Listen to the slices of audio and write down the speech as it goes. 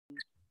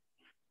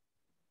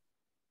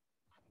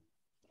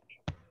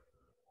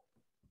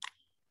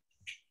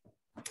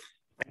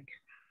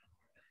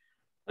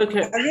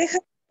Okay.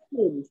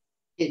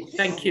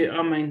 Thank you.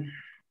 Amen.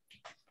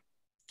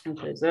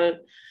 Okay, so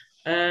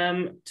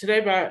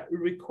today by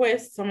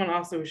request, someone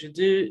asked that we should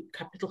do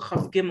Kapitel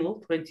Chav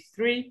Gimel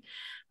 23,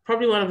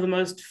 probably one of the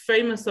most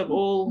famous of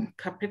all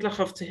Kapitel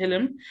Chav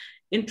Tehillim.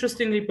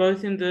 Interestingly,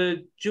 both in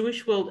the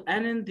Jewish world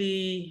and in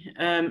the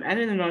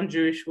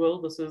non-Jewish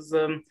world, this is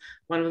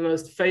one of the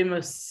most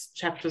famous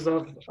chapters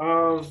of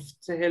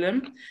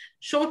Tehillim.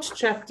 Short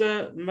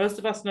chapter, most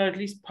of us know at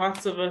least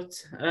parts of it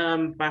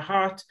by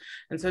heart,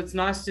 and so it's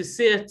nice to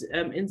see it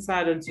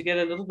inside and to get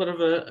a little bit of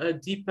a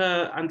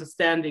deeper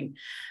understanding.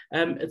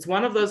 It's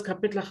one of those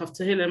Kapitel of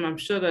Tehillim. I'm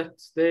sure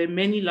that there are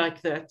many like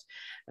that,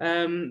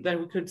 that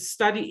we could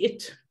study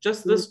it,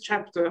 just this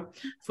chapter,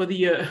 for the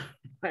year.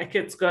 Like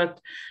it's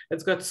got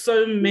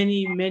so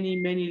many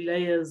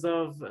layers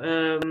of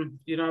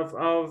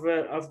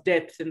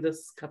depth in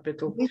this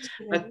capital.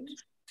 But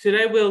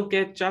today we'll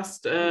get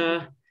just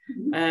a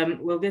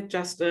little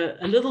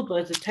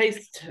bit, a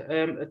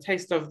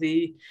taste of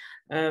the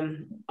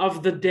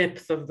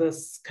depth of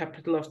this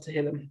capital of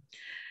Tehillim.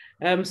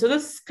 So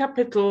this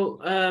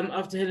capital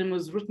of Tehillim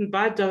was written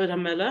by David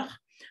HaMelech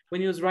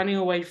when he was running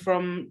away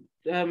from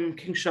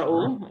King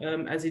Shaul,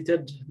 as he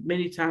did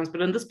many times,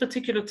 but in this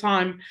particular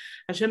time,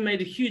 Hashem made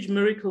a huge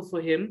miracle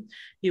for him.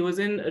 He was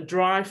in a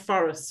dry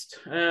forest,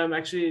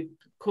 actually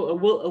called a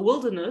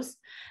wilderness,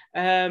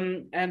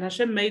 and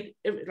Hashem made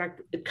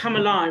it come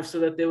alive so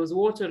that there was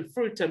water and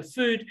fruit and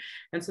food,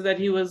 and so that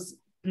he was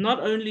not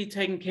only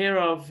taken care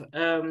of,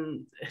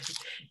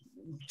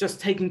 but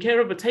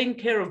taken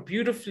care of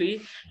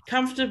beautifully,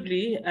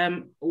 comfortably,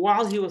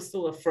 while he was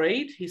still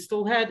afraid. He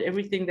still had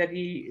everything that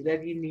he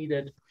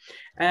needed.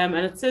 And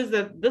it says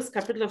that this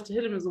capital of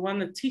Tehillim is the one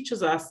that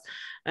teaches us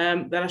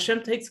that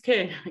Hashem takes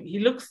care. He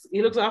looks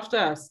after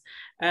us,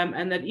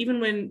 and that even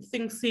when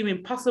things seem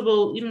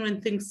impossible, even when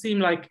things seem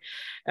like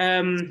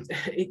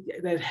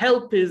that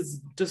help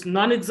is just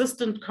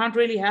non-existent, can't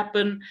really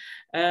happen,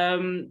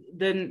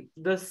 then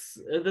this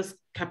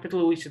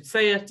capital, we should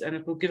say it, and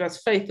it will give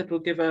us faith. It will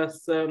give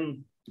us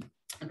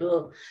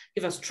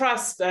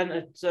trust, and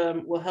it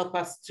will help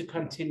us to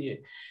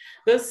continue.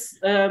 This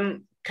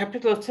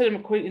capital of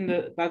Tehillim,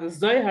 by the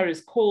Zohar,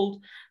 is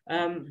called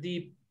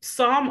the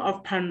Psalm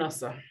of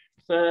Parnasa.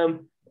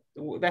 So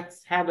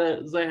that's how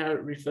the Zohar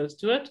refers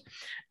to it.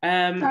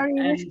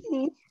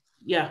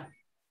 Yeah.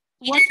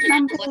 What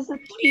number is it,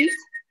 please?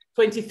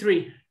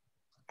 23.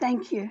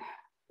 Thank you.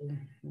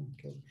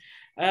 Okay.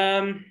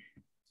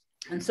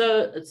 And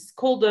so it's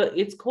called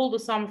the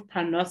Psalm of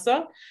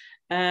Parnasa,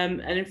 and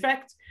in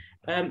fact,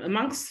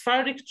 amongst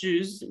Sephardic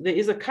Jews, there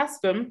is a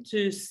custom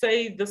to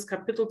say this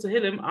Kapitel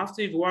Tehillim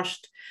after you've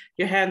washed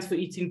your hands for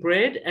eating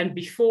bread and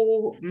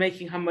before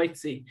making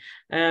hametzi.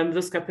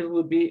 This Kapitel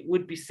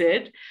would be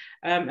said,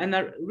 and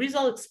the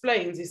Rizal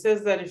explains. He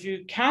says that if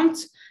you count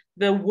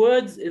the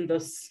words in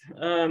this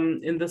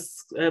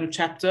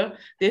chapter,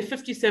 there are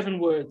 57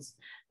 words,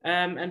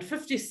 and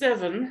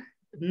 57.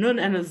 Nun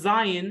and a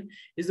zayin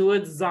is the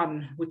word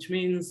zan, which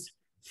means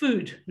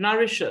food,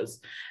 nourishes.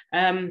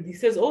 He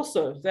says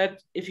also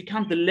that if you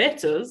count the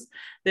letters,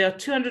 there are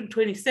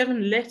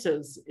 227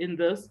 letters in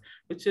this,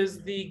 which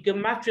is the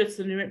gematria, it's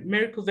the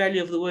numerical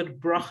value of the word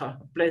bracha,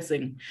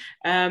 blessing.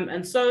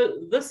 And so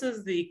this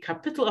is the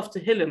capital of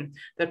Tehillim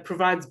that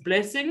provides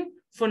blessing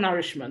for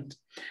nourishment.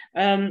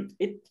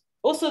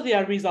 Also, the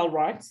Arizal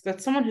writes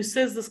that someone who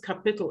says this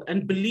capital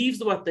and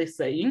believes what they're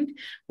saying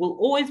will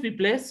always be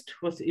blessed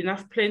with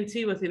enough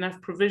plenty, with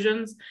enough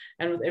provisions,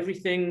 and with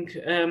everything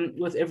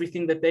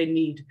that they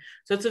need.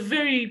 So it's a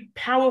very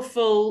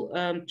powerful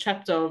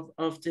chapter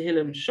of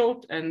Tehillim,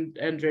 short and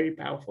very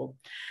powerful.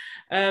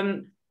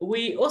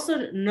 We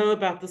also know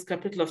about this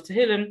capital of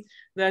Tehillim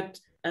that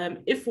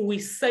if we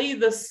say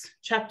this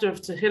chapter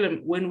of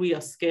Tehillim when we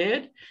are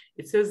scared,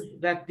 it says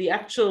that the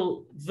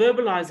actual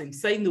verbalizing,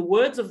 saying the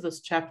words of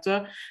this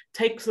chapter,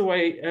 takes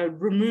away,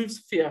 removes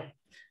fear.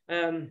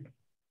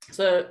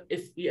 So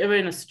if you're ever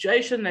in a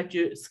situation that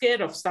you're scared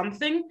of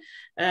something,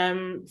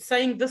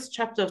 saying this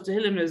chapter of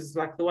Tehillim is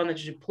like the one that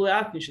you should pull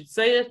out, and you should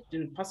say it,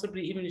 and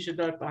possibly even you should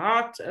know it by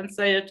heart and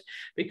say it,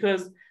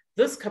 because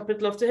this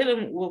capital of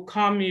Tehillim will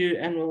calm you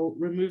and will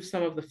remove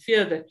some of the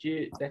fear that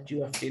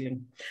you are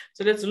feeling.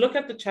 So let's look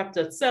at the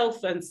chapter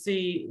itself and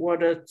see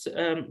what it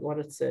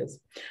says.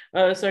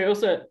 So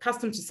also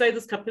accustomed to say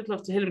this capital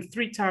of Tehillim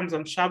 3 times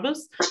on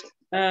Shabbos.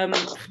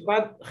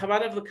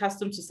 Chabad have the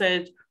custom to say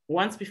it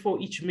once before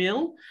each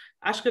meal.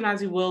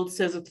 Ashkenazi world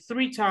says it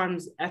 3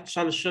 times at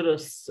Shalosh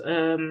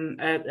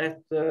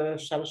at the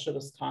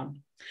Shalosh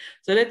time.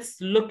 So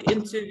let's look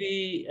into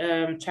the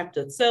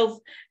chapter itself,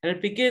 and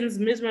it begins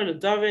Mizmor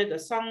LeDavid, a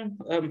song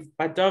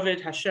by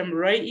David. Hashem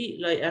Rei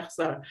Lo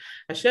Echzar.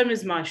 Hashem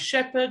is my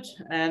shepherd,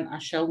 and I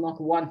shall not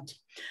want.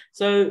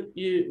 So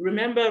you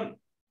remember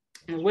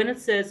when it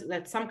says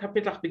that some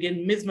kapitach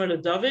begin Mizmor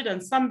LeDavid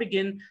and some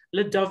begin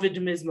LeDavid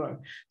Mizmor.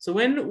 So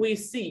when we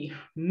see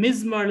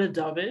Mizmor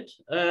LeDavid,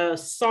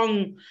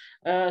 song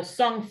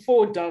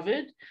for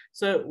David,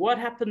 so what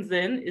happens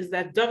then is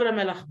that David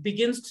HaMelech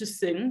begins to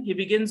sing. He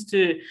begins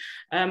the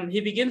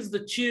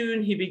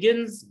tune. He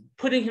begins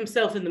putting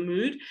himself in the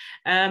mood.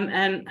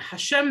 And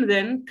Hashem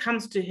then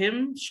comes to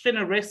him,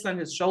 Shekhinah rests on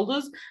his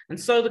shoulders, and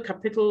so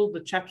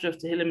the chapter of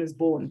Tehillim is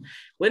born.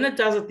 When it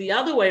does it the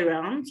other way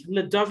around,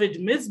 LeDavid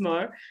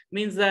Mizmor,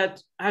 means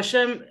that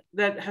Hashem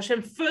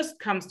first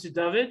comes to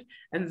David,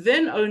 and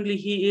then only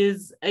he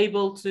is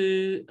able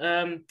to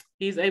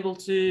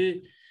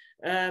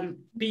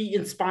be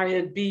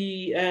inspired,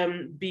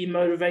 be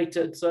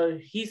motivated. So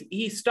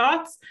he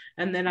starts,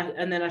 and then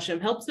Hashem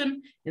helps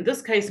him. In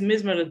this case,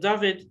 Mizmor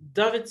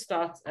David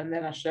starts, and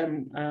then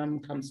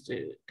Hashem comes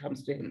to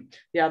him.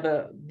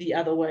 The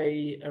other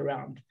way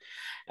around.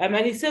 And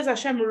he says,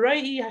 Hashem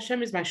Rei,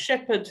 Hashem is my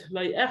shepherd,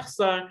 lo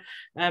echsar,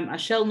 I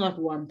shall not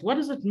want. What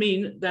does it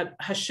mean that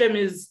Hashem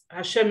is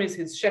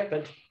his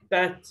shepherd?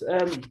 That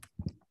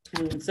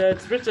so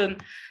it's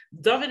written,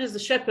 David is the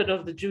shepherd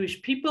of the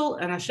Jewish people,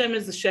 and Hashem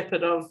is the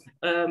shepherd of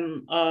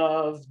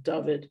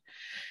David.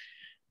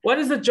 What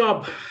is the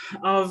job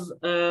of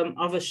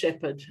a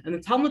shepherd? And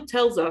the Talmud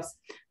tells us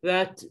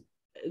that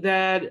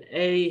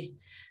a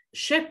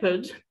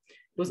shepherd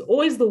was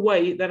always the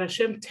way that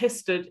Hashem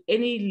tested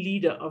any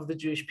leader of the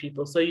Jewish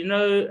people. So you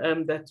know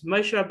that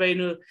Moshe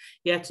Rabbeinu,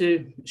 he had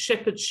to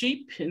shepherd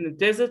sheep in the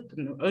desert,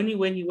 and only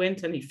when he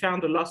went and he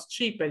found a lost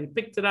sheep and he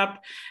picked it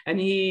up and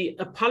he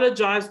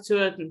apologized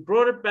to it and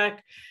brought it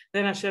back,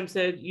 then Hashem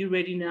said, you're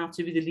ready now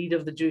to be the leader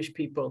of the Jewish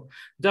people.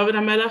 David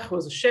HaMelech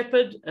was a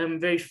shepherd,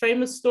 very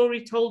famous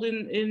story told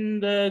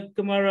in the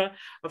Gemara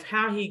of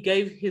how he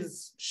gave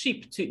his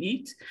sheep to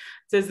eat. It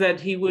says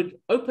that he would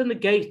open the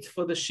gate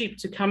for the sheep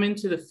to come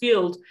into the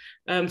field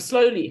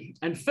slowly.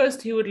 And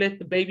first he would let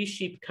the baby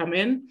sheep come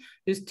in,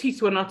 whose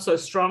teeth were not so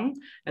strong,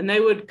 and they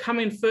would come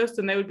in first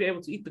and they would be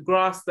able to eat the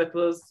grass that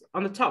was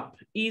on the top,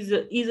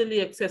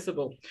 easily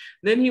accessible.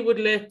 Then he would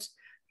let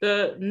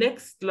the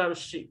next lot of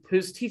sheep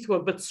whose teeth were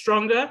a bit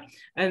stronger,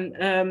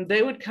 and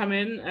they would come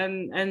in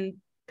and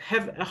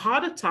have a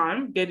harder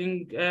time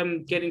getting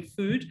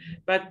food,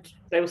 but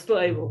they were still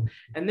able.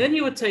 And then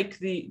he would take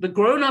the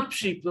grown-up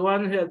sheep, the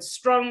one who had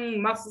strong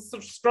muscles,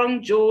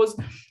 strong jaws,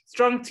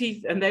 strong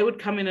teeth, and they would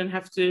come in and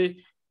have to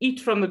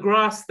eat from the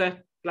grass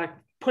that, like,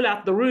 pull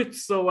out the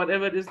roots or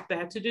whatever it is they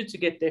had to do to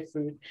get their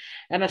food.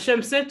 And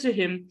Hashem said to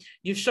him,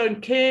 you've shown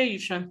care,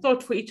 you've shown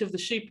thought for each of the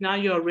sheep. Now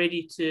you are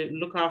ready to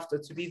look after,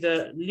 to be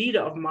the leader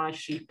of my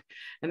sheep.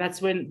 And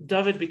that's when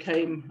David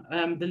became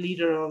the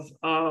leader of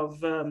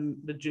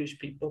the Jewish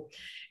people.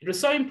 It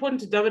was so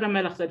important to David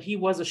HaMelech that he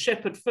was a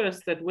shepherd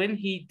first, that when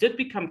he did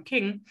become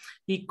king,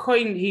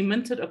 he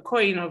minted a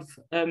coin of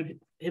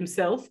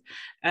himself.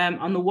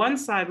 On the one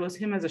side was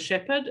him as a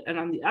shepherd, and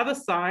on the other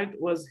side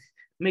was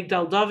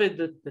Migdal David,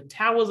 the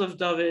towers of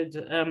David,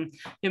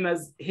 him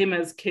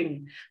as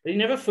king. But he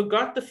never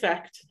forgot the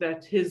fact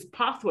that his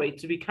pathway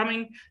to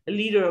becoming a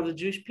leader of the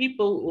Jewish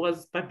people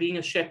was by being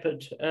a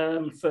shepherd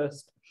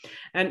first.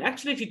 And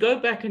actually, if you go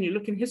back and you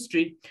look in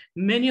history,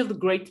 many of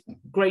the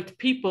great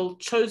people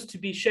chose to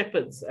be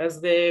shepherds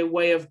as their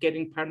way of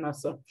getting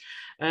parnasa.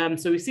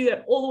 So we see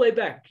that all the way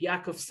back.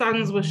 Yaakov's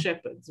sons were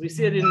shepherds. We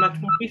see it in much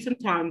more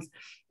recent times.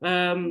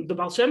 The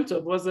Baal Shem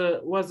Tov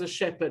was a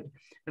shepherd.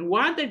 And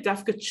why they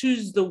dafka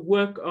choose the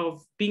work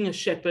of being a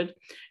shepherd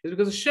is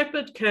because a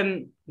shepherd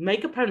can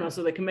make a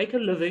parnasa, they can make a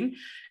living.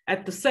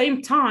 At the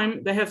same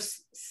time, they have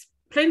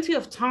plenty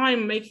of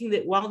time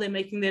while they're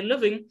making their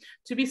living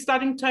to be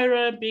studying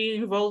Torah,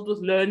 being involved with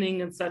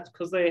learning and such,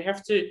 because they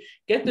have to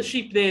get the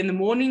sheep there in the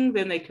morning,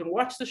 then they can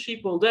watch the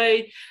sheep all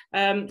day.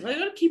 They've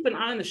got to keep an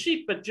eye on the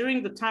sheep, but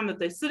during the time that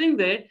they're sitting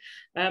there,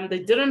 they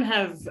didn't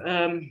have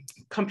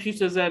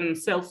computers and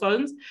cell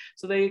phones,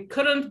 so they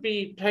couldn't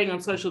be playing on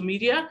social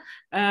media.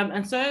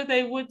 And so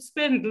they would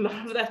spend a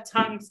lot of that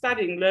time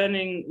studying,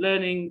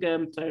 learning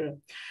Torah.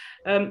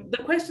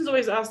 The question is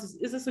always asked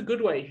is this a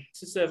good way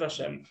to serve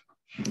Hashem?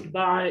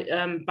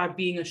 By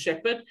being a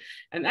shepherd.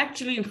 And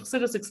actually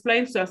Chassidus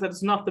explains to us that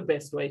it's not the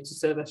best way to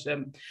serve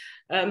Hashem.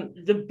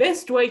 The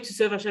best way to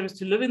serve Hashem is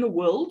to live in the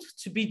world,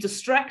 to be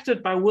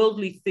distracted by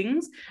worldly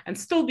things and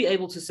still be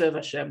able to serve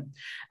Hashem.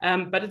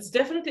 But it's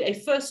definitely a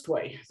first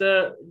way,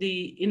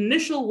 the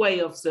initial way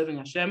of serving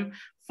Hashem,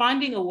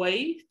 finding a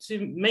way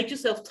to make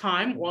yourself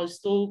time while you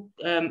still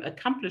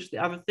accomplish the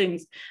other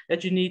things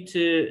that you need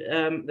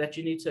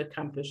to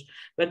accomplish.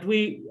 But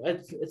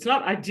it's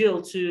not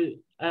ideal to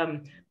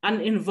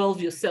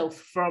uninvolve yourself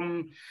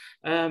from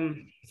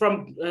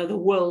the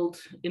world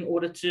in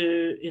order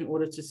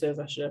to serve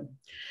Hashem.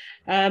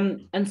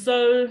 And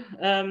so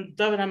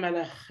David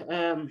HaMelech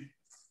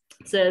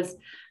says,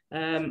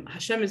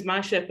 Hashem is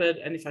my shepherd,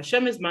 and if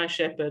Hashem is my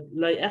shepherd,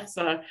 lo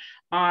echsar,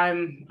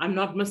 I'm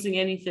not missing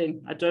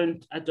anything. I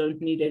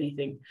don't need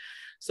anything.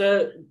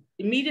 So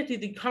immediately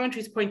the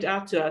commentaries point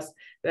out to us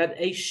that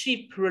a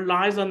sheep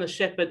relies on the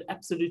shepherd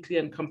absolutely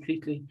and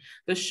completely.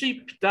 The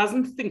sheep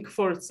doesn't think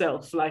for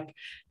itself, like,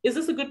 is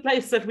this a good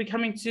place that we're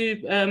coming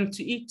to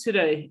eat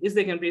today? Is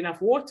there going to be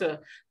enough water?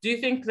 Do you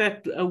think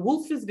that a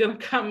wolf is going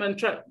to come and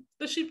try?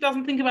 The sheep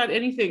doesn't think about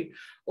anything.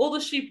 All the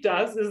sheep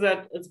does is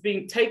that it's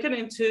being taken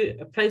into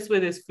a place where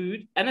there's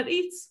food and it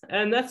eats,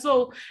 and that's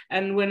all.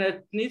 And when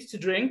it needs to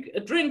drink,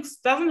 it drinks,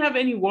 doesn't have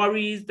any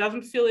worries,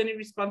 doesn't feel any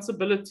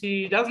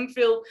responsibility, doesn't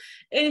feel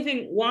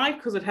anything. Why?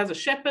 Because it has a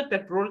shepherd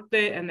that brought it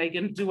there, and they're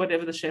going to do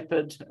whatever the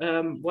shepherd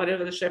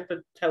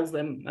tells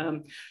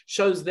them,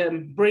 shows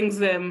them, brings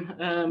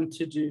them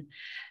to do.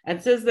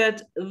 And says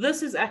that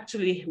this is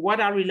actually what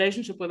our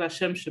relationship with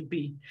Hashem should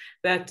be,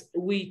 that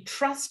we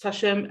trust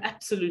Hashem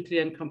absolutely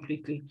and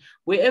completely.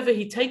 Wherever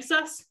he takes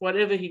us,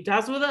 whatever he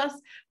does with us,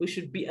 we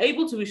should be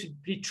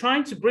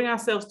trying to bring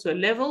ourselves to a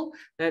level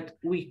that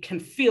we can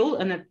feel,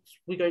 and that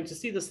we're going to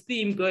see this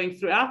theme going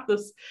throughout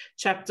this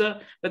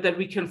chapter, but that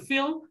we can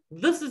feel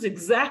this is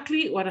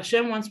exactly what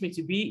Hashem wants me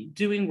to be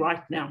doing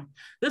right now.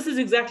 This is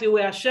exactly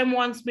where Hashem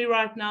wants me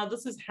right now.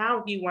 This is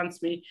how he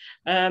wants me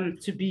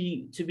to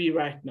be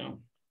right now.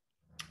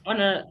 On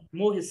a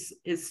more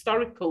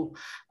historical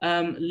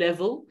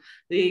level,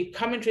 the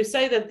commentaries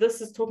say that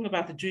this is talking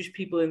about the Jewish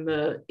people in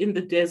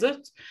the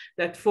desert,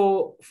 that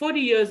for 40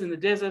 years in the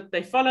desert,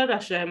 they followed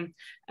Hashem.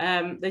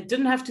 They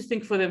didn't have to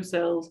think for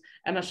themselves,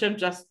 and Hashem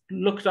just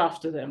looked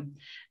after them.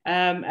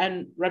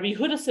 And Rabbi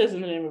Yehuda says in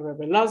the name of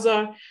Rabbi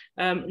Lazar,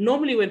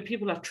 normally when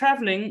people are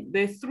traveling,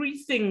 there are three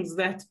things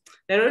that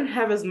they don't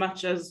have as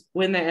much as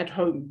when they're at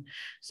home.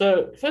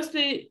 So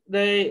firstly,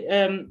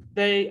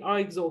 they are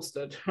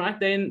exhausted, right?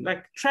 Then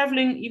like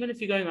traveling, even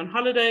if you're going on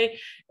holiday,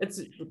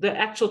 it's the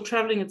actual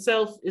traveling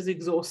itself is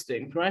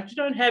exhausting, right? You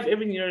don't have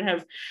everything. You don't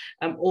have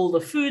all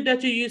the food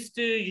that you're used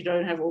to. You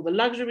don't have all the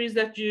luxuries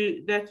that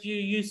you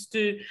used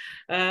to.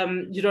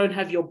 You don't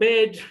have your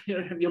bed. You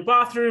don't have your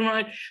bathroom,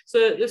 right?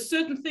 So there's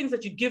certain things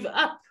that you give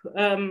up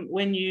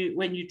when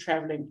you're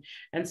traveling.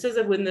 And it says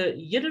that when the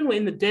Yidden were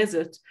in the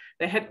desert,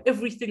 they had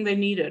everything they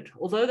needed.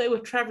 Although they were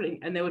traveling,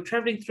 and they were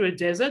traveling through a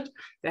desert,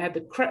 they had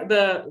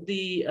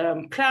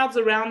the clouds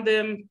around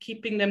them,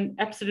 keeping them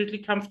absolutely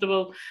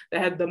comfortable. They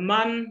had the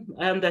man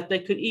that they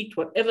could eat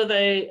whatever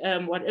they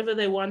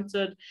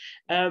wanted.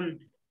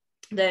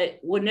 They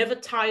were never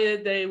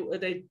tired.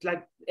 They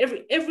like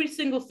every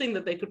single thing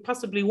that they could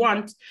possibly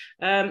want,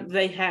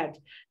 they had.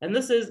 And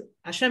this is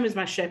Hashem is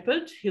my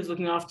shepherd. He was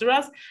looking after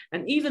us.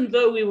 And even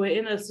though we were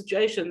in a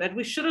situation that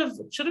we should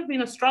have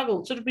been a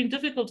struggle, should have been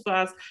difficult for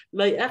us,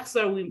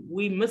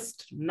 we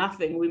missed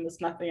nothing. We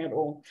missed nothing at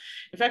all.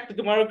 In fact, the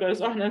Gemara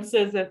goes on and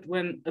says that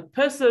when a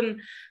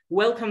person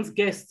welcomes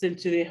guests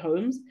into their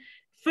homes,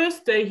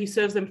 first day he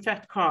serves them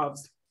fat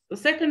calves. The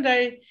second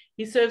day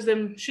he serves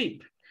them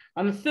sheep.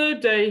 On the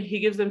third day, he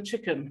gives them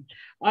chicken.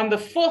 On the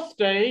fourth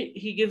day,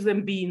 he gives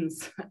them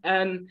beans.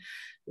 And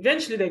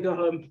eventually they go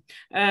home.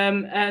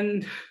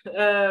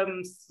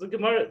 So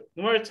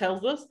Gemara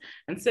tells us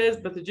and says,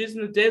 but the Jews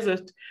in the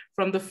desert,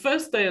 from the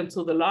first day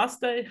until the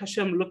last day,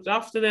 Hashem looked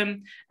after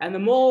them. And the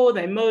more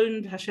they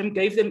moaned, Hashem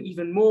gave them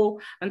even more,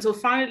 until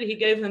finally he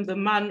gave them the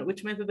man,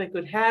 which meant that they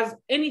could have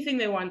anything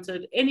they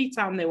wanted,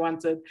 anytime they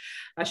wanted.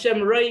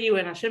 Hashem Rei,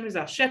 when Hashem is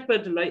our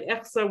shepherd,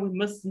 we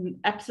miss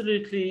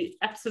absolutely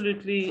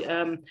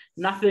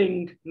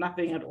nothing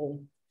at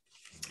all.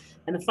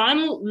 And the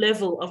final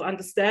level of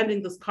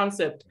understanding this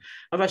concept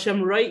of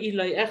Hashem Rei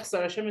Lo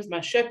Echsar, Hashem is my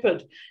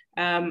shepherd,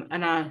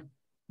 and I'm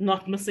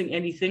not missing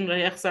anything. Lo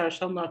Echsar, I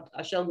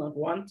shall not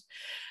want.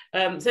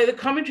 So the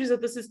commentaries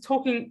that this is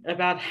talking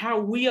about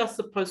how we are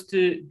supposed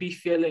to be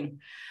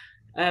feeling.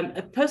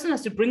 A person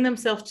has to bring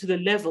themselves to the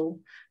level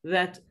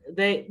that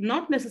they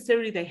not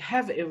necessarily they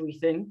have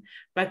everything,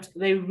 but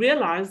they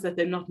realize that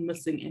they're not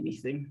missing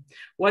anything.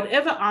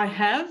 Whatever I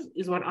have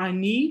is what I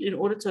need in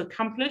order to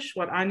accomplish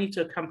what I need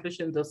to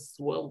accomplish in this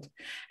world.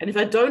 And if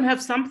I don't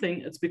have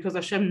something, it's because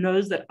Hashem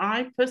knows that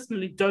I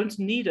personally don't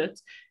need it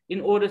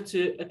in order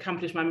to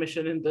accomplish my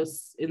mission in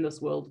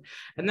this world.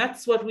 And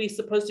that's what we're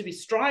supposed to be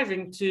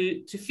striving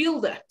to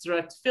feel, that,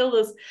 right? To feel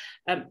this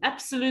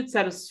absolute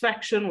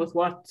satisfaction with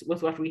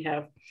what we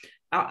have.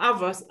 Our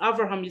Avos,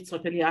 Avraham,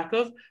 Yitzchak, and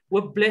Yaakov,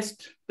 were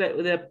blessed.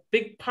 The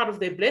big part of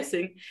their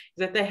blessing is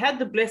that they had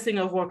the blessing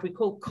of what we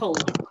call kol,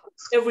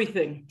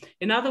 everything.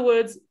 In other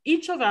words,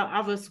 each of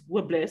our Avos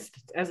were blessed,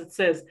 as it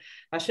says,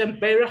 Hashem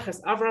Beirach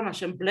es Avraham,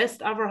 Hashem blessed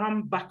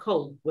Avraham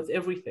bakol, with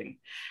everything.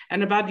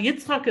 And about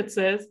Yitzchak, it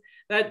says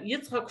that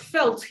Yitzchak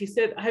felt, he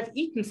said, I have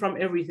eaten from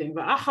everything.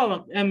 I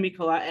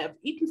have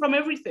eaten from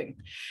everything.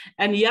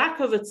 And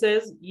Yaakov, it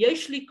says,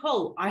 Yeshli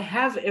kol, I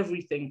have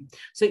everything.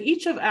 So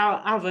each of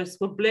our Avos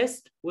were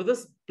blessed with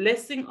this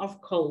blessing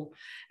of kol.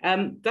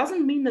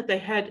 Doesn't mean that they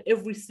had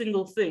every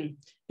single thing.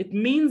 It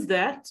means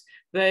that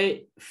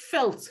they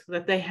felt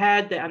that they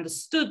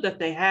understood that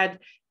they had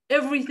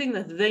everything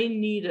that they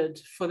needed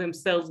for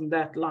themselves in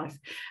that life,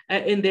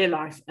 in their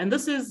life. And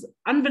this is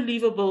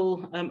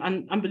unbelievable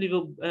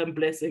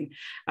blessing.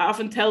 I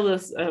often tell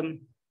this,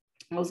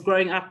 I was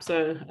growing up,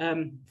 so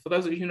for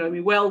those of you who know me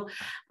well,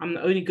 I'm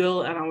the only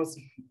girl, and I was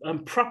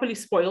properly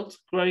spoiled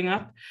growing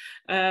up.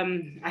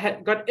 I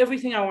had got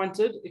everything I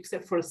wanted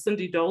except for a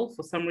Cindy doll.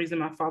 For some reason,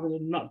 my father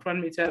did not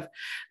want me to have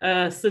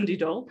a Cindy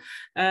doll.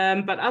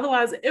 But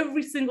otherwise,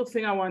 every single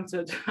thing I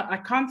wanted, I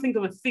can't think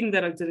of a thing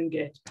that I didn't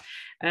get.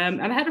 And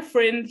I had a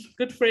friend,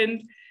 good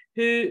friend,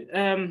 who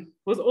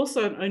was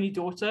also an only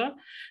daughter,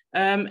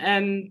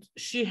 and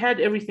she had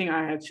everything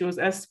I had. She was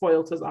as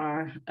spoiled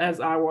as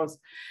I was.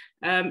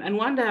 And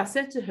one day I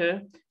said to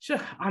her,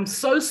 "Sure, I'm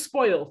so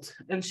spoiled."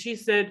 And she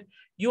said,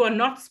 "You are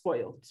not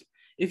spoiled.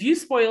 If you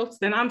spoiled,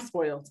 then I'm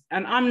spoiled,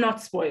 and I'm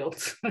not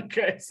spoiled."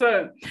 Okay,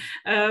 so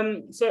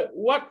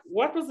what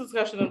was the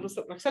discussion? It was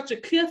like such a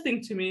clear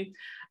thing to me.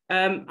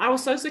 I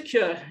was so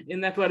secure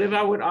in that whatever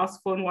I would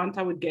ask for and want,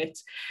 I would get.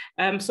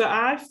 So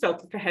I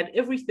felt like I had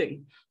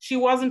everything. She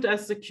wasn't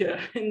as secure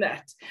in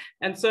that,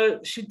 and so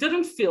she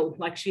didn't feel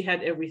like she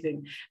had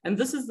everything. And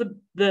this is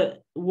the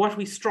what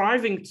we're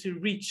striving to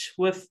reach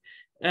with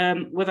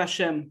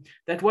Hashem.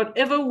 That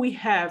whatever we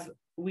have,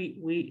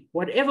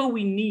 whatever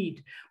we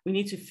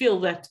need to feel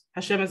that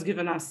Hashem has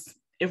given us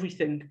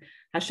everything.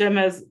 Hashem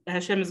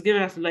has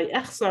given us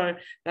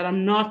that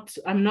I'm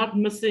not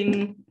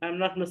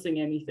missing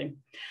anything.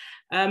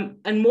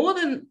 And more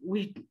than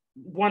we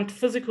want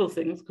physical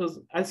things, because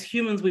as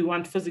humans we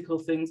want physical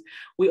things,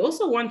 we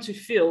also want to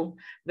feel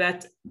that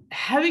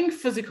having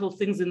physical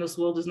things in this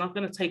world is not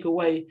going to take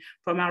away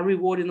from our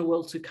reward in the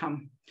world to come.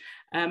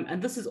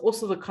 And this is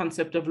also the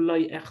concept of lo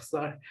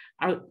echzar.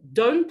 I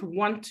don't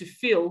want to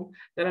feel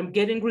that I'm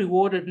getting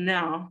rewarded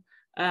now,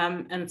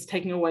 and it's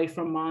taking away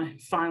from my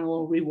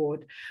final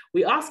reward.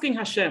 We're asking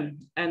Hashem,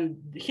 and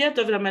here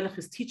David HaMelech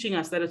is teaching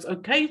us that it's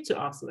okay to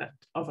ask that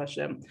of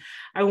Hashem.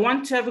 I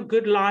want to have a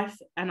good life,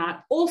 and I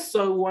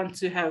also want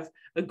to have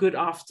a good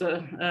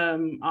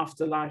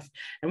afterlife.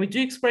 And we do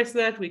express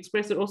that. We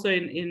express it also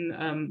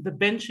in the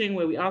benching,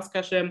 where we ask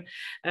Hashem,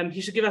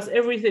 He should give us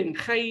everything,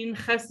 chayin,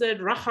 chesed,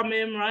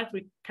 rachamim, right?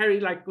 We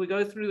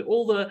go through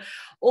all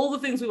the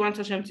things we want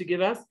Hashem to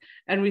give us,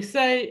 and we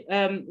say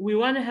we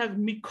want to have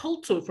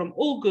mikolto, from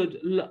all good,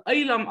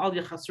 l'olam al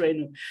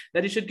yachasreinu,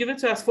 that He should give it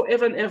to us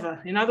forever and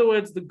ever. In other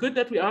words, the good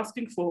that we're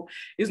asking for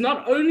is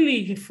not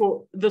only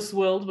for this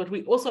world, but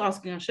we're also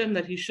asking Hashem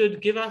that He should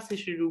give us, He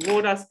should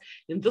reward us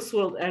in this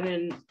world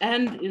and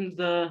in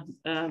the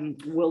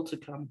world to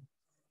come.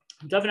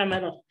 David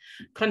HaMelech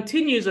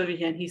continues over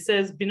here, and he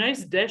says,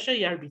 "Binois desha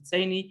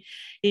yarbitzeni."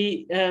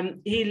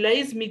 He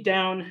lays me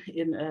down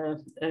in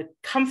a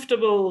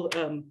comfortable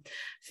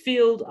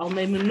field. Al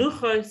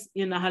menuchos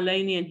in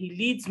Ahaleni, and He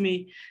leads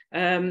me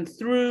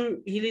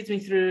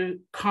through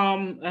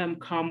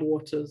calm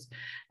waters.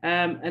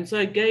 And so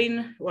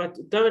again, what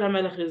David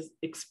HaMelech is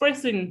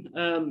expressing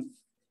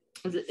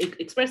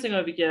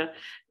over here,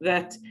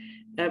 that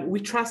we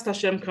trust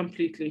Hashem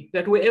completely,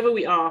 that wherever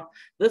we are,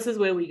 this is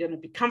where we're going to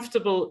be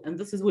comfortable, and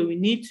this is where we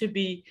need to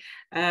be.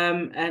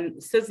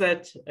 And says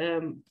that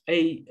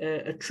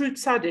a true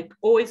tzaddik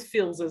always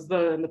feels as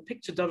though, and the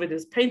picture David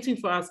is painting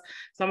for us,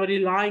 somebody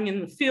lying in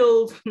the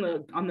field,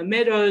 on the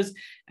meadows,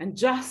 and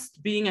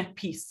just being at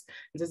peace.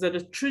 It says that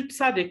a true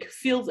tzaddik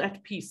feels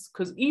at peace,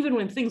 because even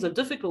when things are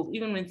difficult,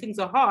 even when things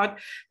are hard,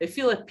 they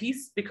feel at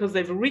peace because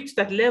they've reached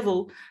that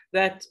level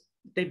that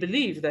they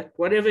believe that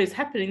whatever is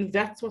happening,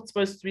 that's what's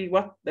supposed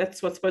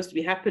to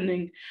be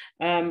happening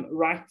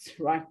right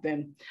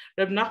then.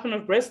 Reb Nachman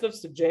of Breslov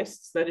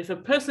suggests that if a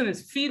person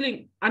is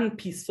feeling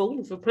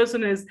unpeaceful, if a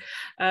person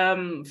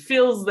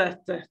feels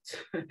that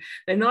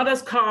they're not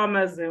as calm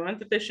as they want,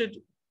 that they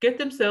should get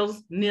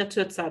themselves near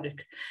to a tzaddik.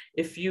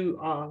 If you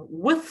are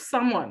with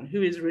someone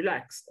who is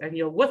relaxed and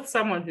you're with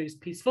someone who is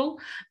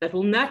peaceful, that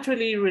will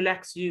naturally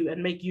relax you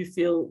and make you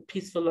feel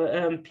peaceful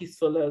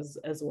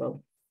as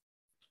well.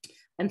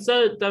 And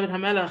so David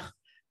HaMelech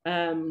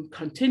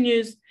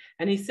continues,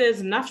 and he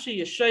says, "Nafshi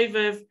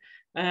yeshovev."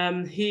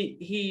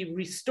 He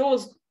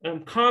restores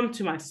calm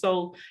to my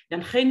soul,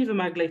 yancheni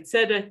v'maglei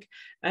tzedek,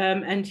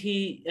 and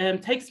he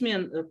takes me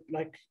in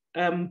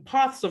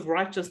paths of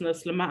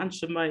righteousness, lema'an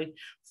shemai,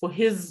 for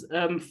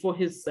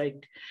his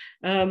sake.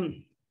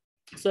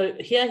 So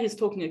here he's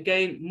talking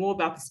again more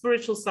about the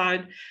spiritual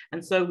side,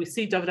 and so we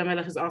see David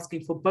HaMelech is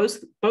asking for both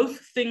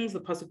things.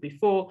 The pasuk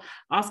before,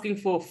 asking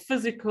for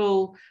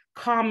physical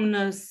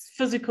calmness,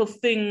 physical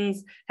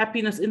things,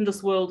 happiness in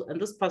this world,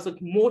 and this pasuk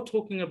more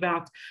talking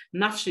about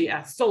nafshi,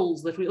 our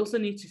souls, that we also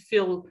need to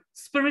feel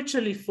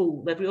spiritually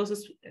full, that we also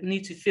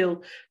need to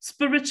feel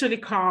spiritually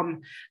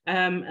calm,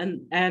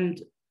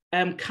 and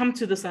come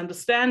to this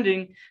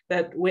understanding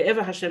that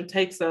wherever Hashem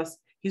takes us,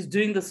 He's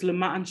doing this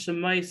lema'an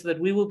shemai, so that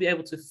we will be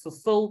able to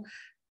fulfill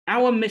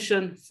our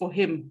mission for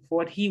Him, for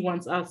what He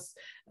wants us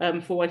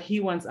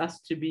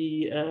to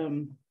be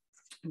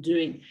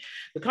doing.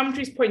 The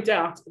commentaries point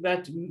out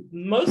that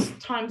most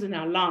times in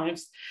our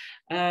lives,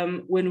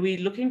 when we're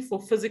looking for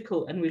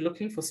physical and we're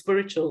looking for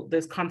spiritual,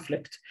 there's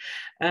conflict.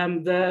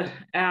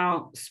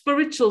 Our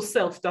spiritual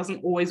self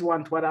doesn't always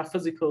want what our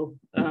physical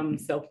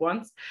self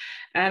wants,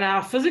 and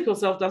our physical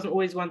self doesn't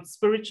always want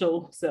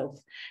spiritual self.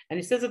 And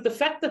he says that the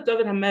fact that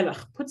David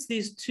HaMelech puts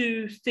these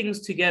two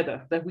things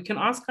together, that we can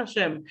ask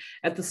Hashem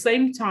at the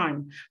same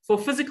time for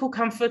physical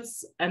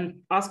comforts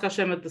and ask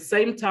Hashem at the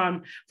same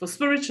time for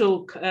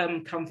spiritual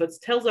comforts,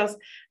 tells us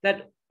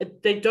that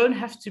they don't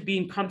have to be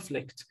in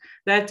conflict,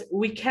 that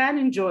we can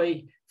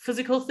enjoy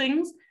physical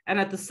things and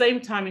at the same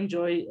time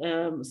enjoy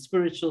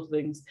spiritual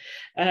things.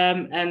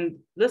 And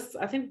this,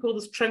 I think we call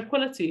this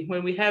tranquility,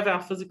 when we have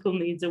our physical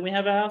needs and we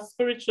have our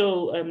spiritual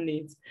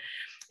needs.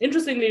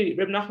 Interestingly,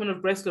 Reb Nachman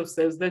of Breslov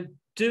says that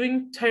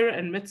doing Torah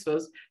and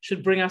mitzvahs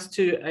should bring us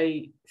to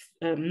a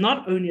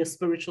not only a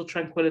spiritual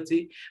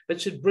tranquility, but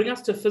should bring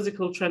us to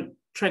physical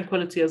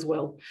tranquility as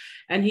well.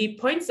 And he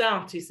points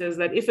out, he says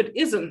that if it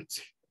isn't,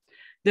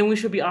 then we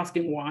should be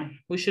asking why.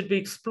 We should be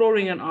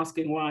exploring and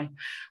asking why,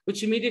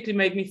 which immediately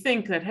made me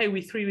think that, hey,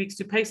 we're 3 weeks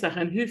to Pesach,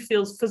 and who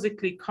feels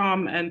physically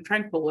calm and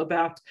tranquil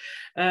about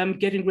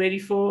getting ready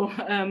for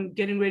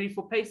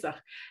Pesach?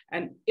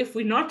 And if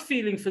we're not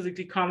feeling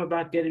physically calm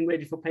about getting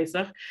ready for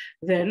Pesach,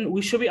 then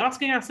we should be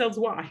asking ourselves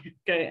why.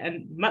 Okay, and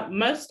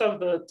most of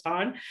the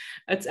time,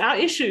 it's our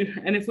issue.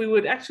 And if we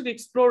would actually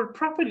explore it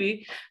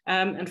properly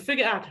and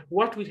figure out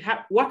what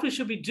we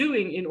should be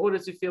doing in order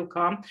to feel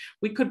calm,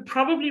 we could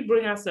probably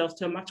bring ourselves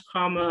to a much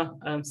calmer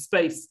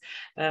space.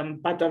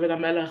 By David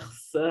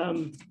HaMelech's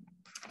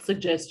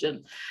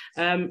suggestion.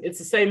 It's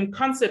the same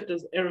concept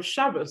as Erev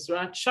Shabbos,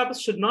 right? Shabbos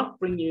should not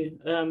bring you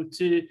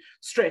to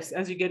stress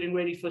as you're getting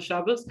ready for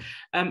Shabbos.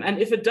 And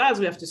if it does,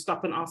 we have to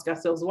stop and ask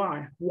ourselves why.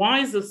 Why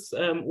is this?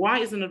 Why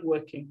isn't it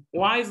working?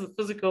 Why is the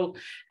physical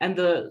and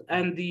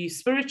the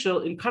spiritual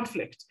in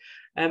conflict?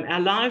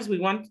 Our lives, we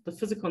want the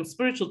physical and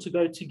spiritual to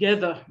go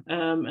together,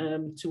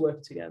 to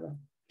work together.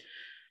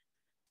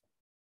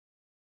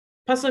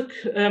 Pasuk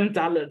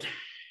Daled.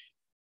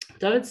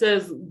 David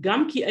says,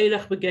 "Gam ki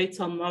eilach b'geitz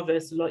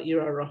maves lo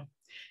irara."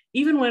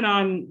 Even when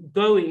I'm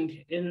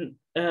going in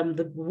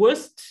the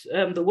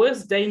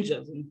worst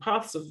dangers and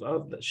paths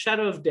of the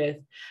shadow of death,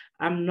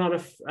 I'm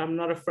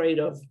not afraid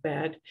of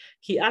bad.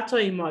 Ki ata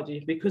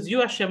imadi, because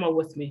you Hashem are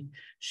with me.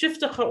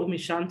 Shiftacha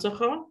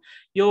umishantacha,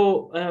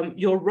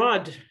 your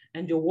rod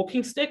and your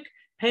walking stick,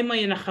 hema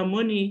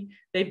yenachamuni,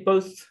 they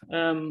both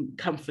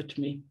comfort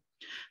me.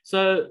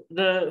 So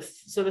the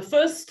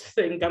first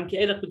thing,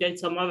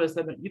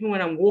 that even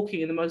when I'm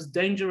walking in the most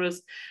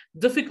dangerous,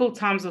 difficult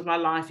times of my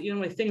life, even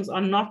when things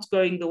are not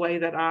going the way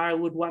that I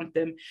would want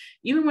them,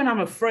 even when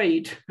I'm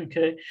afraid,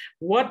 okay,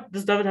 what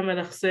does David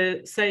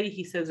HaMelech say?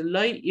 He says,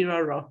 Lo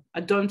irara, I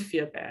don't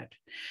fear bad.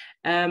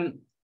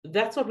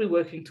 That's what we're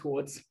working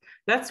towards.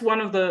 That's one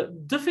of the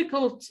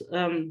difficult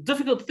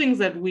things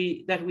that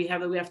we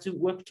have to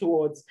work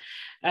towards.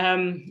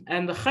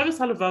 And the Chavis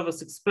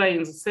Halavavos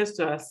explains, it says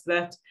to us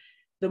that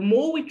the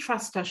more we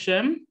trust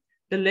Hashem,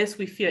 the less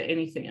we fear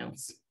anything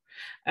else.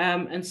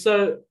 And so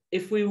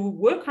if we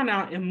work on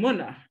our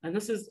emunah, and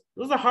this is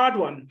a hard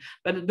one,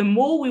 but the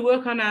more we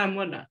work on our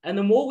emunah and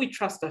the more we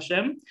trust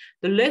Hashem,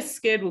 the less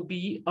scared we'll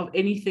be of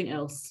anything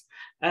else.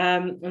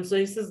 And so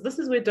he says, this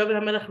is where David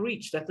HaMelech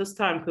reached at this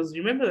time, because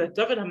remember that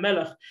David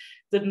HaMelech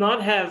did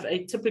not have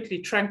a typically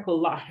tranquil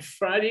life,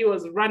 right? He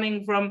was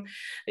running from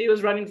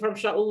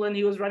Shaul, and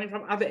he was running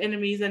from other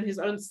enemies, and his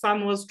own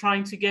son was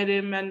trying to get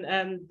him,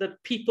 and the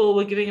people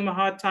were giving him a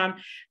hard time.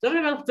 David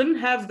HaMelech didn't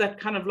have that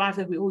kind of life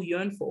that we all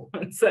yearn for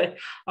and say,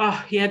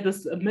 he had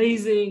this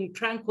amazing,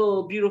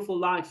 tranquil, beautiful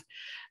life.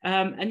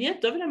 And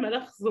yet David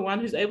HaMelech is the one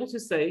who's able to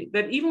say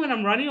that even when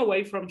I'm running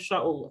away from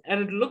Shaul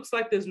and it looks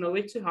like there's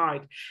nowhere to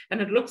hide, and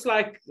it looks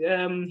like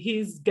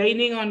he's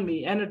gaining on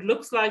me, and it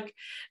looks like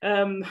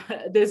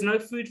there's no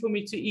food for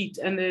me to eat,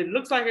 and it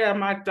looks like I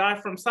might die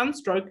from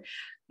sunstroke,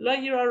 La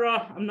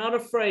yirara, I'm not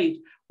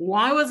afraid.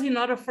 Why was he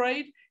not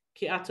afraid?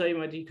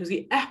 Because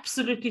he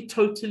absolutely,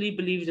 totally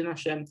believed in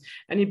Hashem,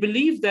 and he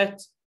believed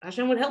that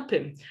Hashem would help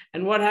him.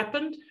 And what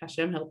happened?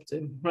 Hashem helped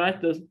him,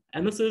 right?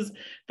 And this is,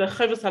 the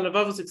Chavis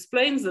Halavavos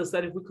explains this,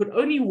 that if we could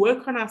only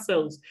work on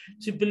ourselves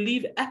to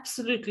believe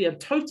absolutely and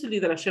totally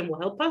that Hashem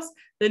will help us,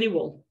 then he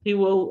will. He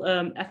will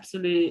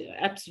absolutely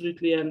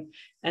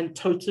and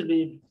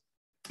totally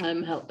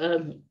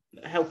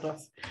help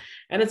us.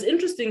 And it's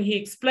interesting, he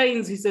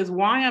explains, he says,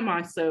 why am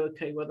I so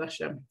okay with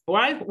Hashem?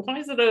 Why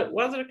is it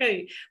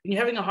okay when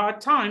you're having a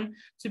hard time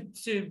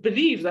to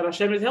believe that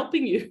Hashem is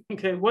helping you?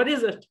 Okay, what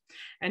is it?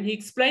 And he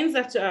explains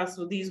that to us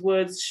with these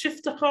words,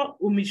 Shiftacha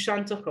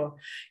umishantacha,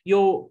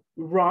 your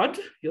rod,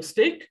 your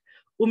stick,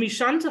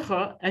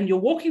 umishantacha, and your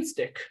walking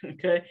stick,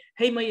 okay,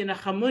 Hema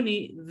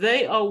yenachamuni,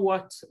 they are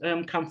what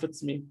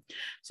comforts me.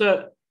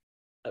 So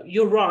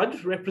your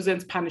rod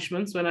represents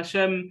punishments when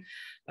Hashem,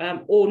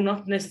 or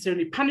not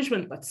necessarily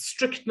punishment, but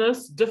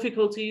strictness,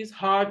 difficulties,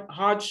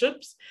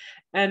 hardships.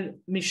 And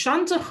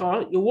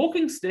mishantacha, your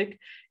walking stick,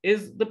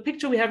 is the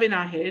picture we have in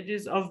our head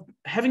is of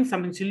having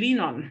something to lean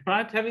on,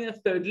 right? Having a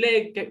third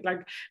leg,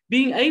 like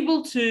being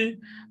able to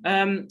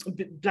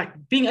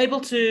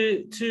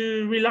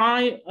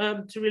rely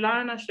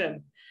on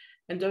Hashem.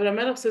 And David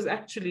HaMelech says,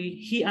 actually,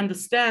 he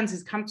understands,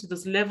 he's come to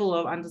this level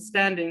of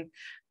understanding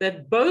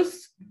that both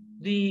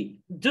the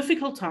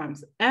difficult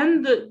times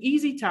and the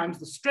easy times,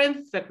 the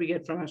strength that we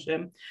get from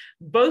Hashem,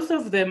 both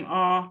of them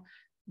are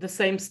the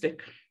same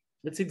stick.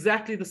 It's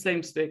exactly the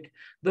same stick.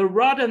 The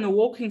rod and the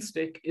walking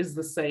stick is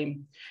the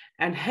same.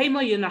 And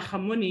Hema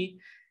Yenachamuni,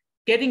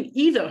 getting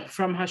either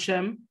from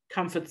Hashem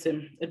comforts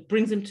him. It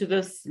brings him to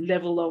this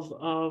level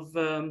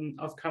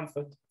of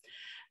comfort.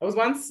 I was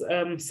once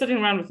sitting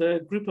around with a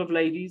group of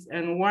ladies,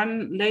 and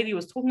one lady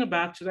was talking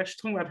about, she was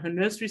actually talking about her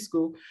nursery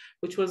school,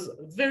 which was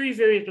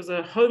it was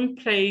a home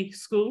play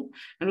school,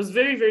 and it was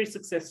very, very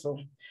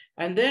successful.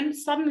 And then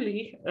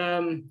suddenly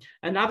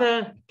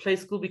another play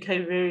school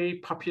became very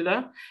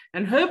popular,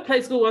 and her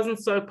play school wasn't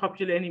so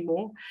popular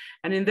anymore.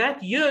 And in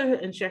that year,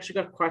 and she actually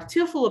got quite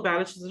tearful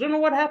about it, she said, I don't know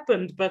what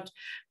happened, but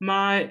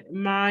my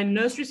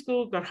nursery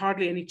school got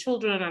hardly any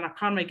children, and I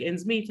can't make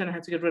ends meet, and I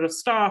had to get rid of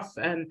staff.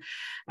 And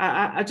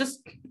I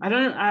don't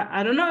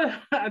know.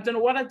 I don't know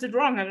what I did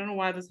wrong. I don't know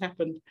why this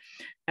happened.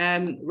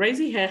 And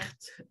Razi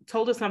Hecht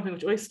told us something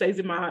which always stays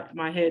in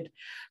my head.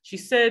 She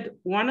said,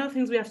 one of the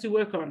things we have to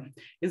work on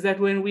is that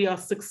when we are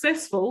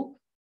successful,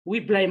 we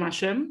blame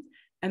Hashem.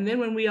 And then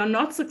when we are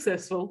not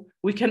successful,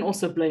 we can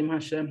also blame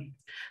Hashem.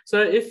 So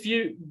if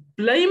you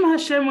blame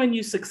Hashem when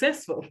you're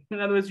successful,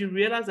 in other words, you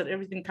realize that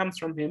everything comes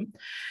from him,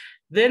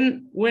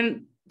 then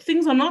when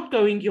things are not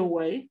going your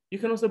way, you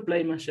can also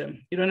blame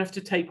Hashem. You don't have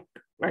to take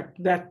like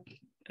that.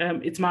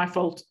 It's my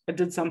fault. I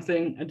did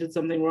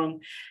something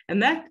wrong.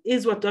 And that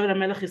is what David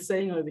HaMelech is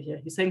saying over here.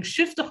 He's saying,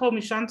 Shiftecho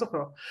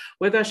mishantecho.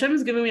 Whether Hashem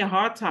is giving me a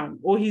hard time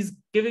or he's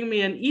giving me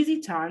an easy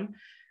time,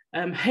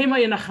 Hema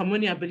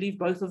Yenachamuni, I believe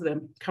both of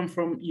them come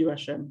from you,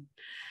 Hashem.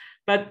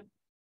 But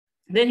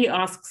then he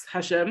asks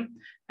Hashem,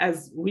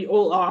 as we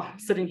all are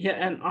sitting here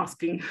and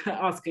asking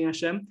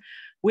Hashem,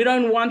 we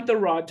don't want the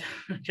rod,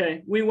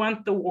 okay? We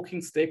want the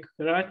walking stick,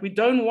 right? We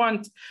don't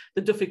want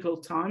the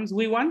difficult times.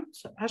 We want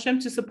Hashem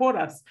to support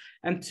us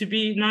and to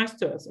be nice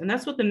to us. And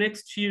that's what the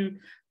next few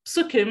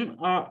psukim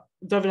are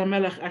David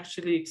HaMelech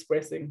actually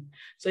expressing.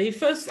 So he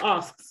first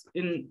asks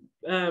in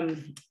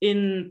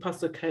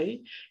Pasuk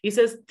Hey, he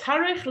says,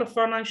 Tarech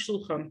lefanai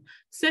shulchan,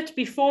 set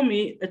before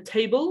me a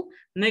table,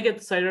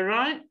 neged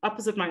seirai,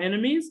 opposite my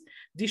enemies,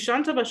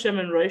 dishanta b'Hashem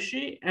and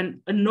roshi, and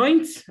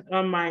anoint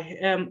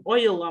my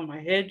oil on my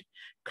head,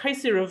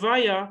 kaisi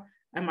ravaya,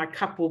 and my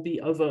cup will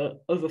be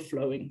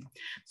overflowing.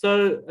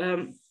 So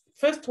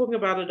first talking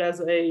about it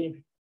as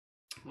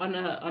on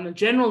a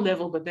general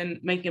level, but then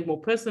making it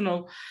more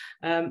personal.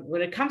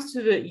 When it comes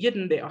to the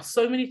Yidden, there are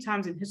so many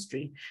times in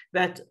history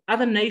that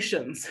other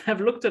nations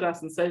have looked at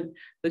us and said,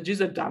 the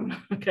Jews are done.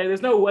 Okay,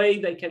 there's no way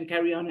they can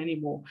carry on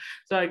anymore.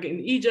 So like in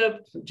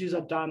Egypt, the Jews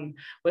are done.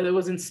 Whether it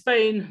was in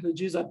Spain, the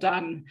Jews are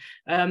done.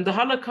 The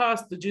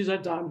Holocaust, the Jews are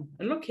done.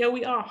 And look, here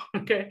we are.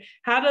 Okay,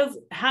 how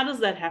does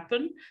that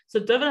happen? So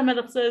David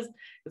HaMelech says,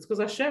 it's because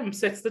Hashem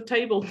sets the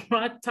table,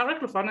 right?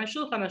 Tarek lefanai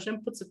shulchan,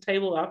 Hashem puts a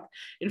table up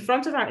in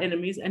front of our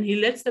enemies, and he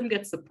lets them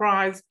get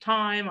surprised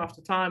time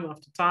after time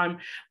after time.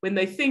 When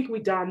they think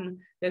we're done,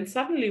 then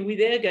suddenly we're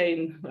there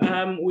again.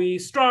 We're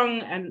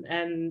strong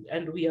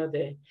and we are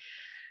there.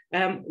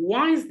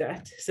 Why is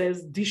that? It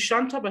says,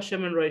 Dishanta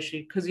b'Hashem and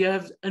Roshi, because you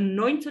have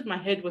anointed my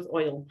head with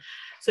oil.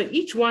 So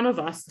each one of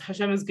us,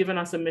 Hashem has given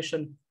us a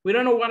mission. We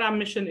don't know what our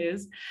mission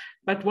is,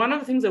 but one of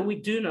the things that we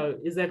do know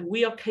is that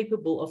we are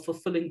capable of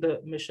fulfilling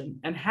the mission.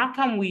 And how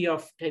come we are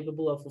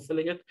capable of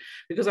fulfilling it?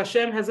 Because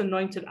Hashem has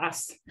anointed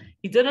us.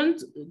 He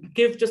didn't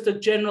give just a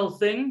general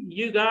thing.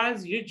 You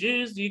guys, you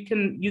Jews, you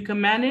can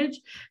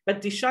manage.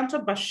 But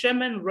Dishanta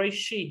b'Hashem and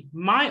Roshi,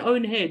 my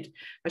own head,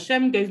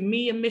 Hashem gave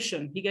me a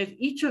mission. He gave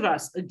each of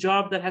us a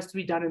job that has to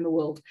be done in the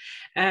world.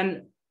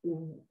 And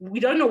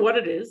we don't know what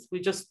it is. We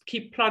just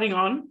keep plodding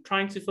on,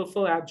 trying to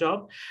fulfill our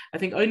job. I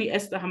think only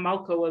Esther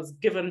Hamalka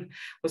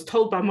was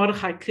told by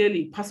Mordechai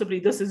clearly,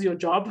 possibly this is your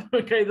job.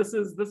 Okay, this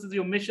is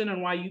your mission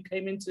and why you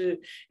came into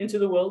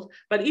the world.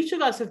 But each of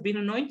us have been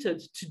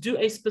anointed to do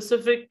a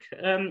specific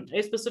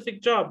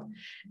job.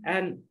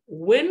 And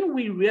when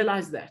we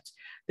realize that,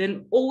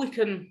 then all we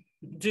can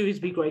do is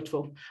be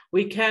grateful.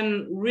 We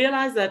can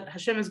realize that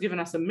Hashem has given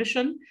us a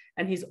mission,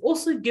 and he's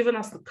also given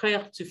us the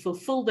koyach to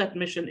fulfill that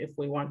mission if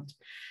we want.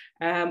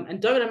 And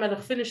David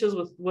HaMelech finishes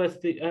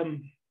with the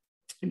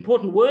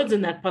important words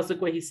in that pasuk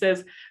where he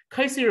says,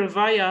 Kaisi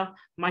Ravaya,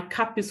 my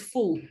cup is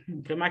full.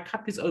 Okay, my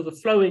cup is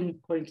overflowing,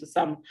 according to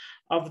some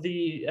of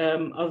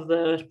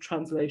the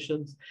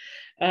translations.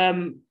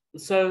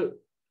 So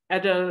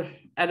at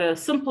a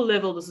simple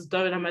level, this is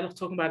David HaMelech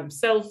talking about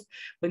himself.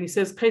 When he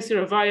says, Kaisi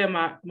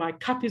Ravaya, my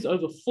cup is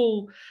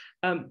overfull,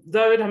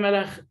 David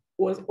HaMelech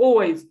was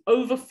always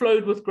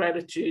overflowed with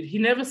gratitude. He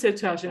never said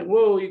to Hashem,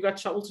 whoa, you got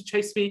trouble to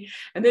chase me,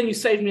 and then you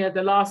saved me at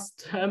the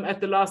last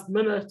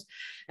minute.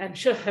 And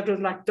sure,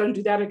 everyone's like, don't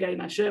do that again,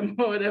 Hashem,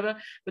 or whatever.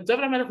 But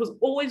David HaMelech was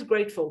always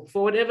grateful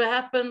for whatever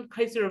happened.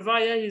 Kaisi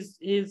Ravaya,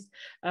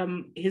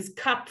 his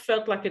cup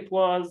felt like it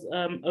was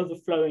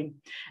overflowing.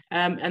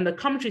 And the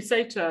commentaries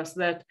say to us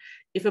that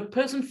if a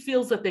person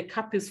feels that their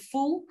cup is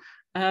full,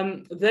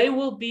 they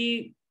will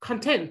be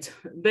content.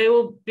 They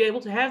will be able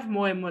to have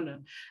more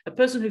emunah. A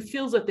person who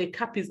feels that their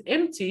cup is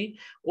empty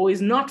or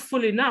is not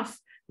full enough,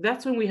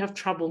 that's when we have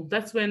trouble.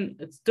 That's when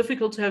it's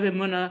difficult to have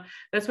emunah.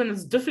 That's when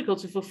it's difficult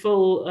to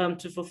fulfill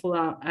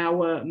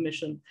our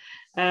mission.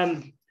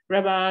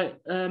 Rabbi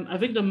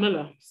Avigdor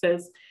Miller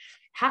says,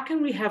 how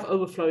can we have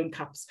overflowing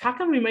cups? How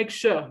can we make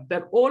sure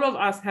that all of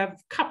us have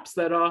cups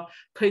that are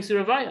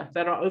Kaiser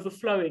that are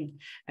overflowing?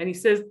 And he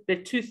says there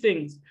are two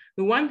things.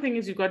 The one thing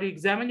is you've got to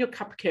examine your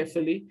cup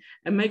carefully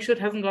and make sure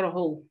it hasn't got a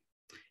hole.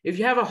 If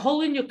you have a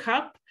hole in your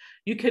cup,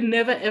 you can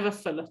never, ever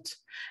fill it.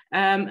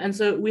 And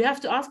so we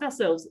have to ask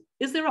ourselves,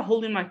 is there a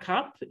hole in my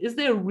cup? Is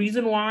there a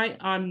reason why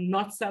I'm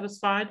not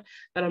satisfied,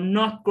 that I'm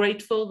not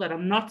grateful, that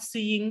I'm not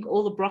seeing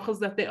all the brachas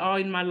that there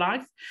are in my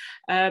life?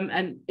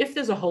 And if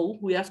there's a hole,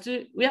 we have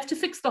to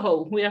fix the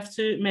hole. We have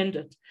to mend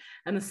it.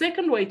 And the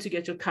second way to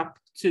get your cup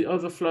to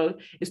overflow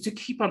is to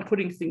keep on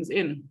putting things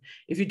in.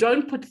 If you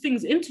don't put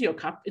things into your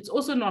cup, it's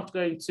also not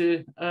going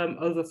to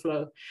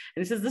overflow.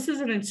 And he says, this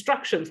is an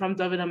instruction from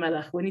David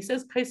HaMelech. When he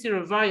says, Kaisi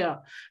Ravaya,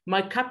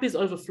 my cup is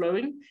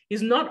overflowing,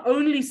 he's not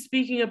only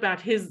speaking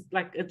about his,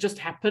 like it just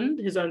happened,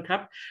 his own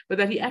cup, but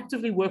that he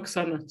actively works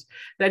on it,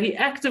 that he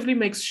actively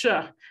makes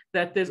sure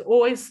that there's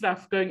always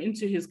stuff going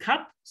into his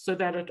cup so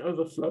that it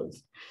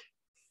overflows.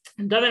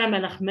 And David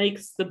HaMelech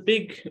makes the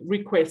big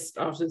request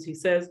after this. He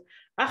says,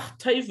 Ach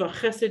taiva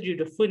chesed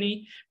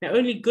yudafuni, may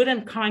only good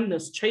and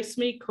kindness chase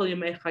me, kol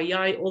yemei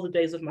chayai, all the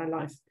days of my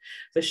life.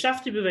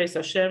 V'shafti b'veis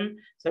Hashem,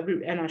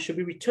 and I should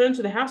be returned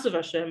to the house of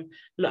Hashem,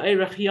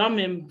 la'erach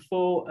yamim,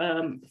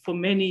 for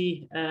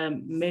many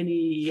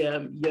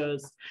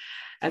years.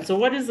 And so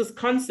what is this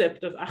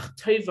concept of ach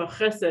taiva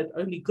chesed,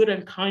 only good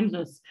and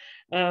kindness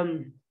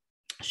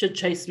should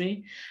chase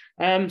me?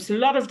 It's a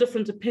lot of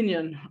different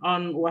opinion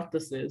on what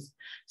this is.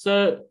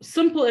 So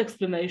simple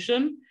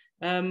explanation,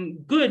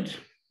 good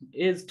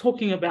is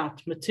talking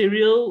about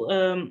material,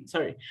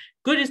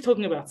 good is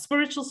talking about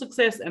spiritual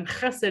success, and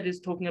chesed is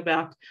talking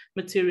about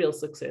material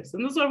success.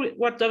 And this is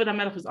what David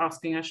HaMelech is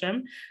asking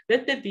Hashem,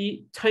 let there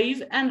be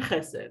taiv and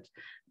chesed,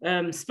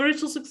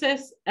 spiritual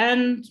success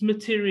and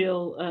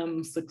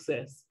material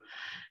success.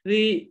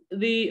 The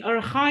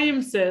Orach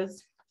Chaim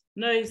says,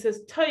 no, he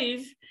says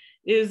taiv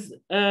is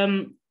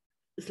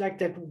it's like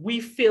that we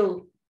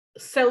feel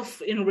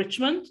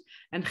self-enrichment,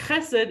 and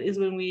chesed is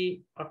when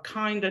we are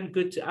kind and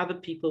good to other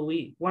people.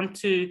 We want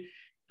to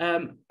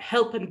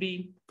help and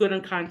be good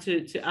and kind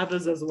to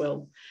others as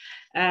well.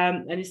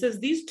 And he says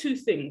these two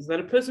things, that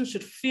a person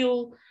should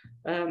feel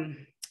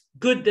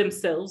good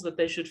themselves, that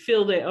they should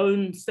feel their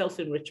own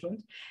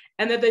self-enrichment,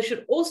 and that they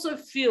should also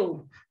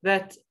feel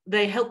that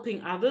they're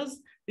helping others.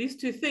 These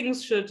two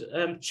things should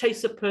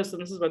chase a person.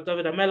 This is what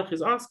David HaMelech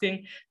is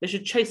asking. They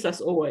should chase us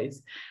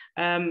always.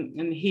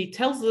 And he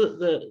tells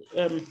the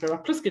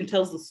Rav Pliskin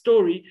tells the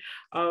story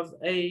of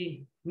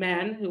a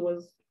man who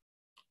was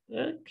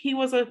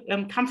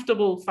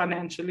comfortable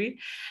financially,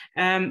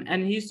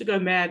 and he used to go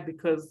mad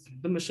because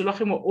the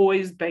Meshulachim were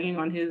always banging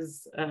on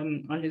his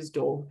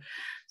door.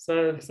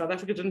 So South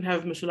Africa didn't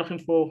have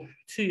Meshulachim for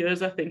 2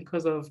 years, I think,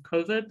 because of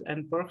COVID,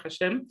 and Baruch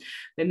Hashem,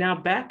 they're now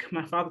back.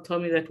 My father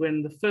told me that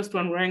when the first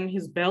one rang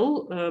his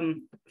bell a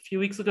few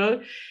weeks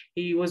ago,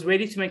 he was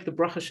ready to make the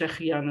bracha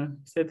shechiyana.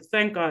 He said,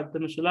 thank God, the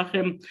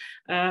Meshulachim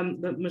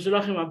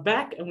are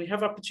back, and we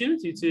have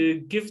opportunity to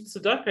give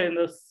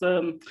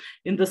tzedakah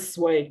in this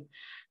way.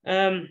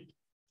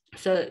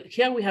 So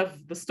here we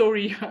have the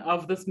story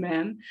of this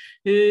man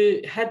who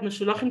had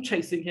Meshulachim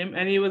chasing him,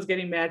 and he was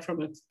getting mad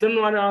from it. Didn't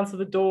want to answer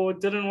the door,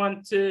 didn't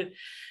want to,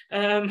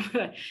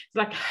 it's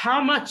like, how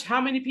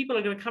many people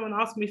are going to come and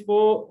ask me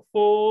for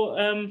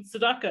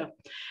tzedakah?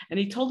 And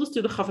he told us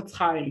to the Chafetz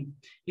Chaim.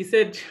 He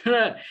said,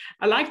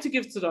 I like to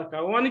give tzedakah,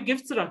 I want to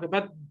give tzedakah,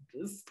 but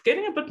it's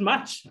getting a bit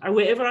much.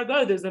 Wherever I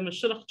go, there's a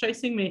Meshulach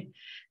chasing me.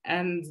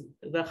 And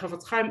the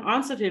Chafetz Chaim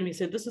answered him. He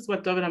said, this is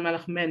what David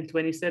HaMelech meant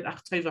when he said, Ach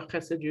teva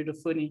chesed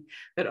yudafuni,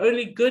 that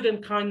only good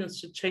and kindness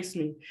should chase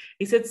me.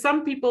 He said,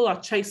 some people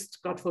are chased,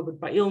 God forbid,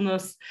 by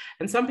illness,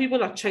 and some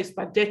people are chased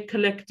by debt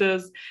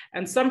collectors,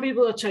 and some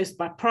people are chased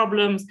by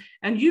problems,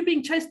 and you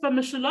being chased by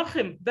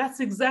Meshulachim. That's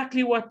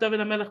exactly what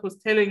David HaMelech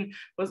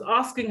was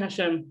asking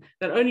Hashem,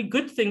 that only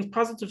good things,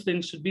 positive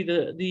things should be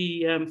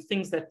the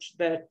things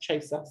that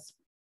chase us.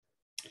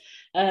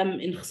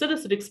 In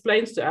Chassidus, it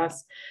explains to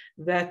us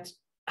that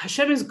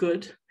Hashem is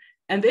good,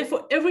 and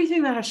therefore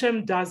everything that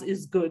Hashem does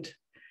is good.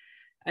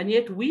 And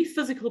yet we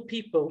physical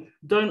people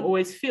don't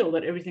always feel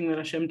that everything that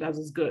Hashem does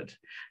is good.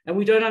 And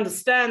we don't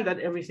understand that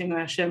everything that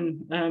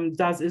Hashem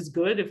does is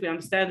good. If we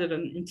understand it at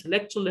an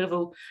intellectual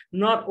level,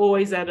 not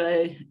always at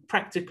a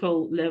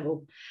practical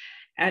level.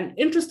 And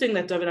interesting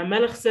that David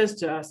HaMelech says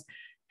to us,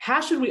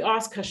 how should we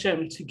ask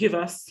Hashem to give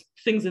us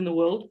things in the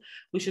world?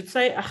 We should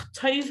say, Ach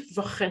taiv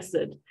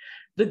v'chesed.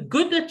 The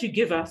good that you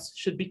give us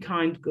should be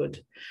kind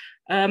good.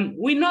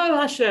 We know,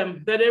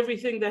 Hashem, that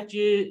everything that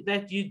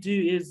you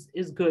do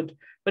is good,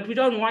 but we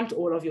don't want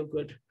all of your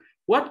good.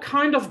 What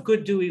kind of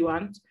good do we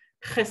want?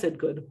 Chesed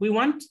good. We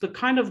want the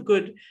kind of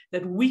good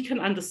that we can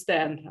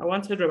understand. I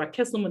once heard Rabbi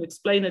Kesselman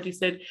explain it. He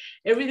said,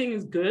 everything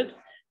is good,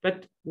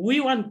 but we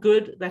want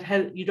good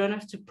that you don't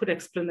have to put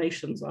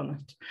explanations on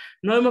it.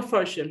 No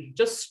mafroshim,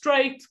 just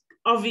straight,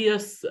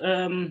 obvious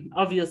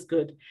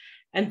good.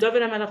 And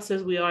David HaMelech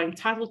says we are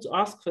entitled to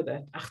ask for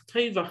that. Ach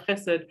tova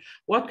chesed,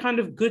 what kind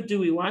of good do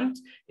we want?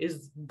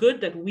 Is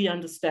good that we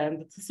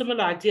understand. It's a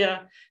similar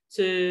idea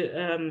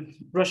to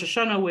Rosh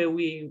Hashanah, where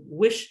we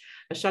wish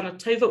Hashanah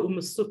tova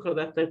u'mesuka,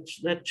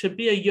 that should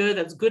be a year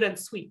that's good and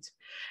sweet.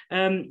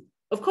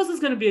 Of course, it's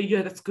going to be a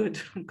year that's good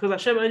because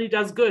Hashem only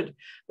does good,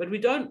 but we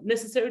don't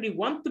necessarily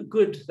want the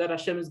good that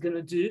Hashem is going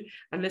to do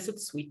unless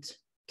it's sweet.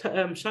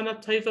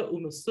 Shana tova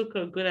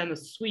u'mesuka, good and a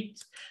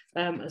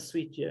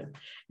sweet year.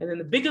 And then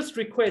the biggest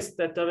request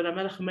that David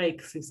HaMelech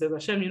makes, he says,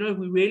 Hashem, you know,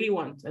 we really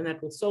want, and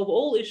that will solve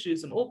all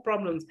issues and all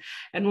problems,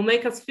 and will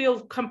make us feel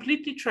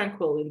completely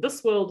tranquil in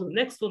this world and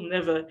next will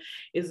never,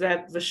 is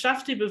that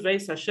v'shafti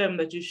b'veis Hashem,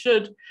 that you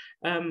should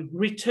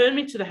return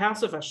me to the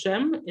house of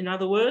Hashem. In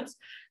other words,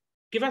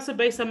 give us a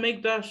Beis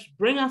HaMikdash,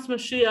 bring us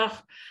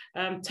Mashiach,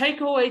 take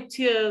away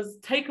tears,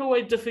 take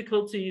away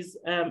difficulties,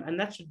 and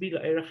that should be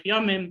L'Erech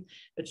Yamim.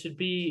 It should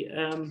be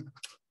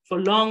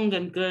for long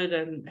and good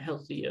and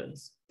healthy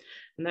years.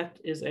 And that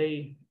is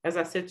as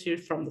I said to you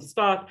from the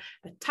start,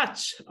 a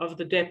touch of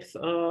the depth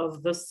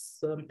of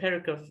this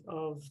perek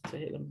of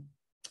Tehillim.